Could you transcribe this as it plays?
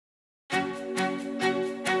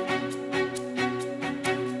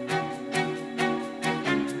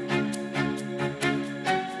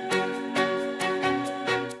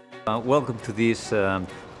Welcome to this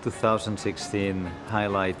 2016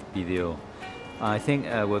 highlight video. I think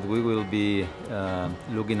what we will be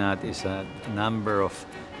looking at is a number of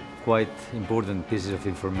quite important pieces of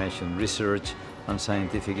information, research and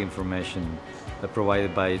scientific information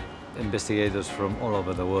provided by investigators from all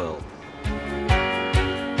over the world.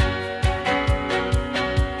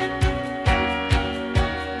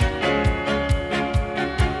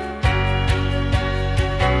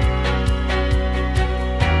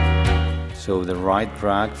 So the right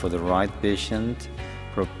drug for the right patient,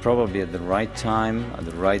 probably at the right time, at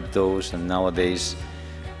the right dose, and nowadays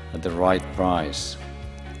at the right price.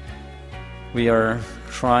 We are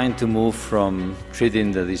trying to move from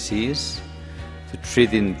treating the disease to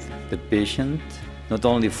treating the patient, not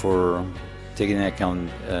only for taking into account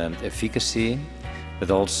efficacy,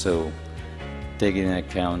 but also taking into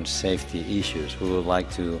account safety issues. We would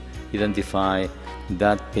like to identify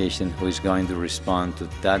that patient who is going to respond to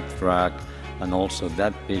that drug, and also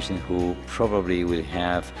that patient who probably will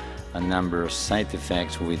have a number of side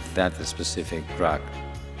effects with that specific drug.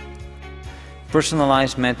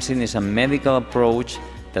 Personalized medicine is a medical approach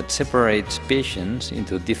that separates patients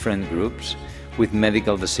into different groups with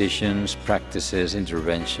medical decisions, practices,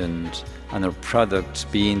 interventions, and our products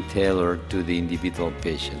being tailored to the individual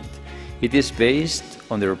patient. It is based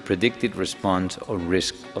on their predicted response or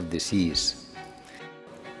risk of disease.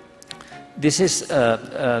 This is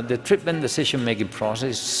the treatment decision-making process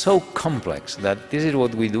is so complex that this is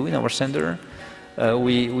what we do in our center.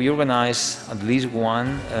 We organize at least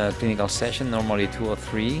one clinical session, normally 2 or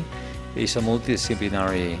 3. It's a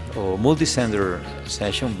multidisciplinary or multi-center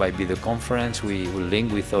session by video conference. We will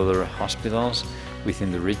link with other hospitals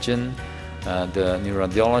within the region. The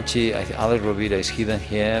neuroradiology, Alex Rovira is hidden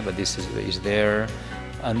here, but this is there.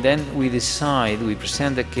 And then we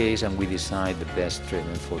present the case and we decide the best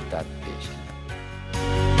treatment for that patient.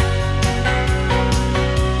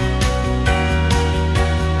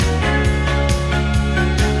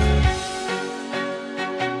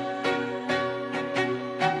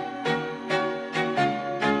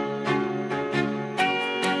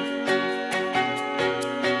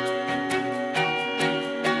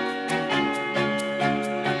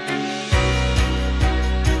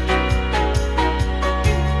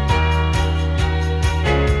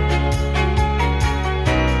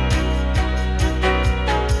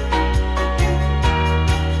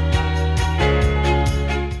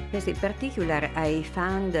 In particular, I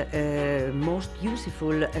found most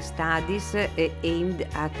useful studies aimed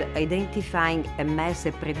at identifying MS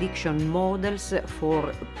prediction models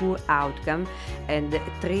for poor outcome and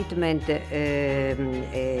treatment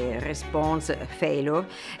response failure,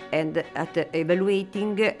 and at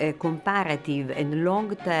evaluating comparative and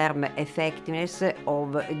long-term effectiveness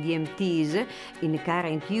of DMTs in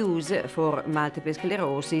current use for multiple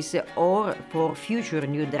sclerosis or for future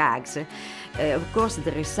new drugs. Of course,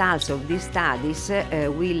 the results of these studies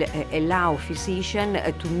will allow physicians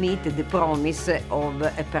to meet the promise of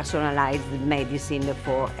personalized medicine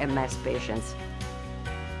for MS patients.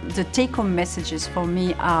 The take-home messages for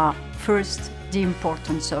me are, first, the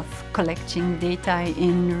importance of collecting data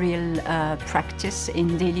in real practice,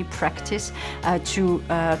 in daily practice, to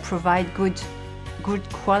provide good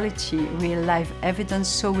quality real-life evidence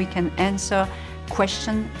so we can answer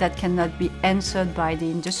questions that cannot be answered by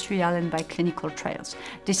the industrial and by clinical trials.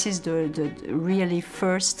 This is the really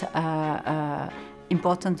first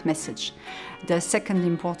important message. The second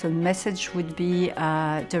important message would be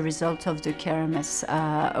the result of the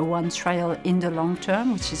CARE-MS-1 trial in the long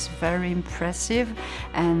term, which is very impressive.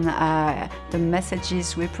 And the message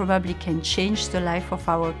is we probably can change the life of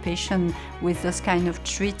our patient with those kind of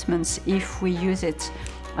treatments if we use it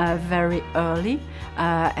very early,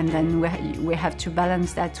 and then we have to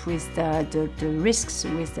balance that with the risks,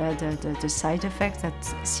 with the side effects that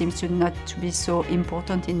seems to not to be so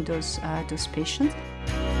important in those patients.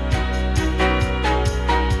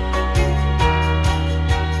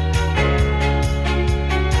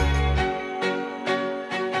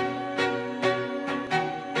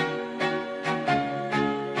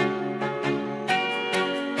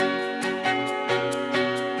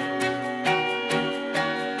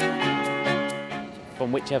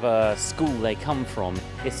 From whichever school they come from,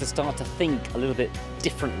 is to start to think a little bit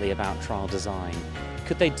differently about trial design.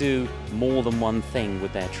 Could they do more than one thing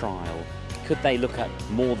with their trial? Could they look at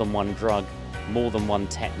more than one drug, more than one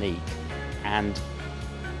technique, and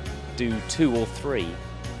do 2 or 3,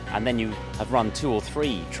 and then you have run 2 or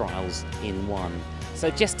 3 trials in one? So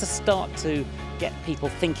just to start to get people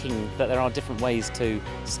thinking that there are different ways to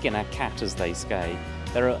skin a cat, as they say.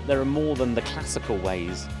 There are more than the classical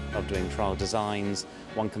ways of doing trial designs.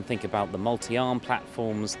 One can think about the multi-arm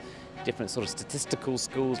platforms. different sort of statistical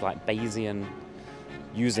schools like Bayesian,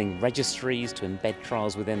 using registries to embed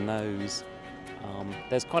trials within those.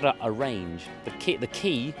 There's quite a range. The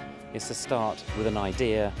key is to start with an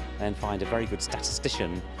idea and find a very good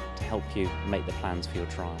statistician to help you make the plans for your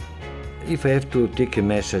trial. If I have to take a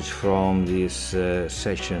message from this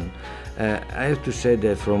session, I have to say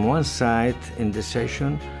that from one side in the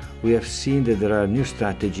session we have seen that there are new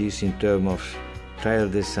strategies in terms of trial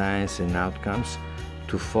designs and outcomes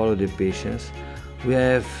to follow the patients. We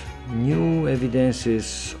have new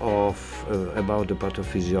evidences about the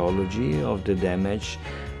pathophysiology of the damage.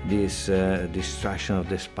 This destruction of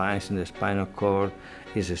the spines and the spinal cord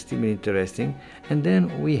is extremely interesting. And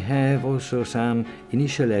then we have also some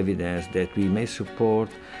initial evidence that we may support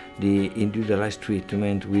the individualized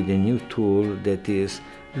treatment with a new tool that is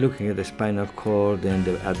looking at the spinal cord and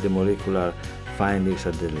at the molecular findings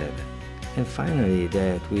at the level. And finally,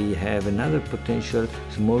 that we have another potential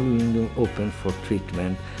small window open for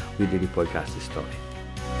treatment with the lipoic acid story.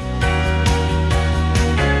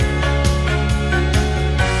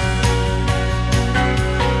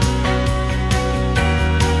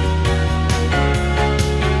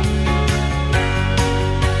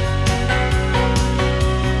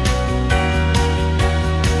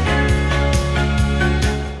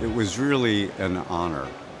 It was really an honor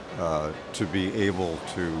to be able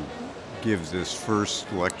to give this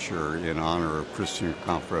first lecture in honor of Christian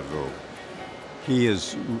Campre-Vaux. He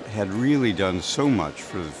had really done so much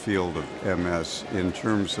for the field of MS in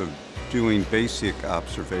terms of doing basic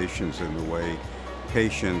observations in the way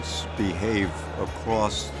patients behave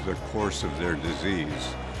across the course of their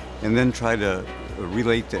disease, and then try to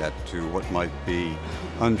relate that to what might be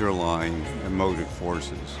underlying emotive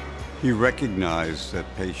forces. He recognized that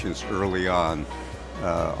patients early on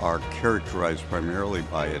are characterized primarily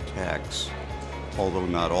by attacks, although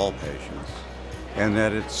not all patients, and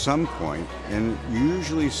that at some point, and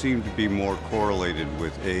usually seem to be more correlated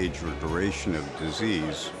with age or duration of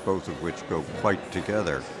disease, both of which go quite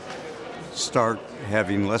together, start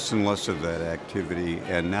having less and less of that activity,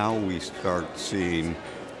 and now we start seeing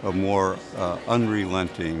a more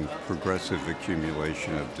unrelenting progressive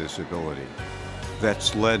accumulation of disability.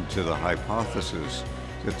 That's led to the hypothesis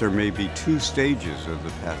that there may be two stages of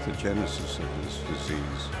the pathogenesis of this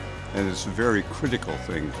disease. And it's a very critical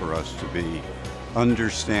thing for us to be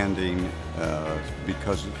understanding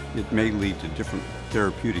because it may lead to different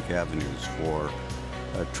therapeutic avenues for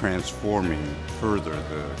transforming further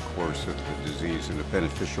the course of the disease in a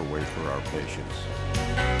beneficial way for our patients.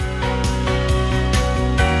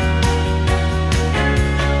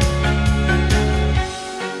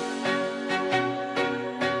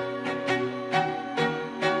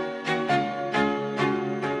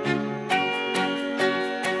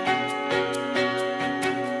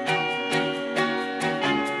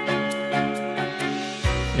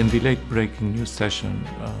 In the late-breaking news session,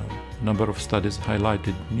 a number of studies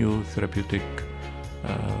highlighted new therapeutic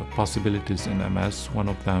possibilities in MS. One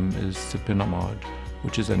of them is siponimod,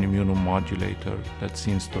 which is an immunomodulator that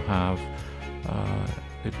seems to have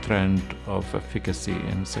a trend of efficacy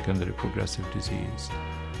in secondary progressive disease.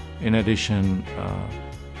 In addition,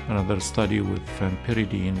 another study with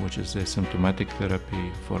fampiridine, which is a symptomatic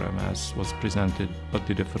therapy for MS, was presented, but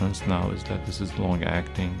the difference now is that this is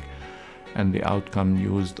long-acting, and the outcome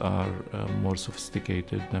used are more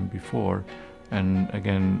sophisticated than before, and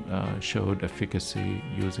again showed efficacy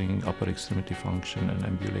using upper extremity function and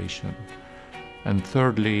ambulation. And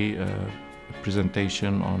thirdly, a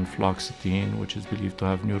presentation on fluoxetine, which is believed to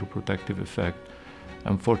have neuroprotective effect,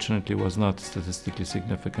 unfortunately was not statistically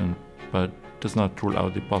significant, but does not rule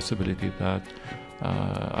out the possibility that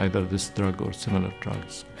either this drug or similar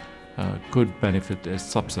drugs could benefit a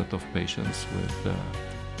subset of patients with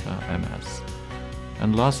MS.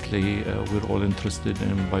 And lastly, we're all interested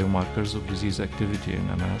in biomarkers of disease activity in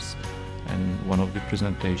MS, and one of the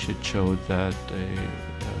presentations showed that a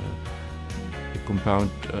compound,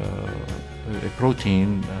 a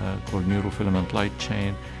protein called neurofilament light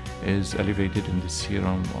chain is elevated in the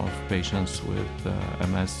serum of patients with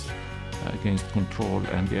MS against control,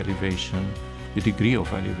 and the degree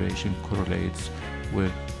of elevation correlates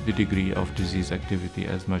with the degree of disease activity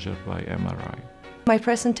as measured by MRI. My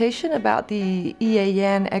presentation about the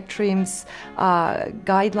EAN ECTRIMS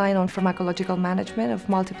guideline on pharmacological management of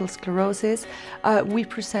multiple sclerosis, we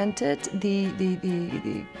presented the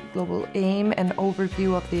global aim and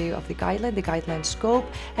overview of the guideline scope,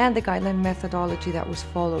 and the guideline methodology that was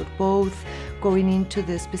followed, both going into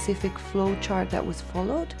the specific flow chart that was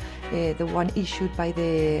followed, the one issued by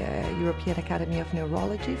the European Academy of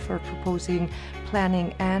Neurology for proposing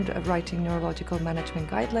planning and writing neurological management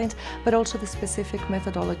guidelines, but also the specific scientific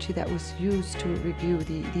methodology that was used to review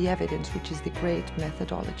the evidence, which is the GREAT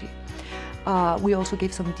methodology. We also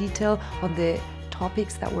gave some detail on the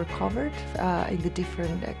topics that were covered in the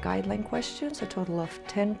different guideline questions, a total of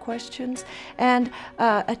 10 questions, and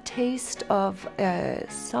a taste of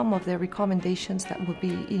some of the recommendations that will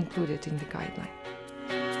be included in the guideline.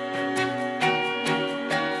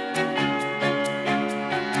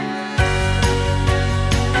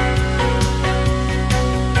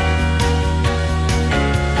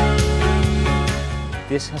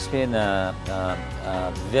 This has been a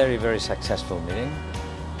very, very successful meeting.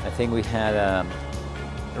 I think we had a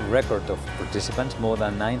record of participants, more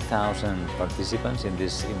than 9,000 participants in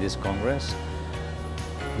this Congress.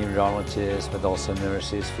 Neurologists, but also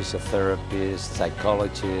nurses, physiotherapists,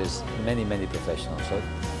 psychologists, many, many professionals. So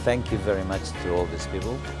thank you very much to all these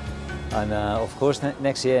people. And of course,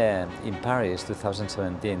 next year in Paris,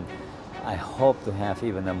 2017, I hope to have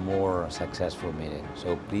even a more successful meeting.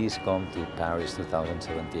 So please come to Paris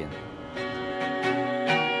 2017.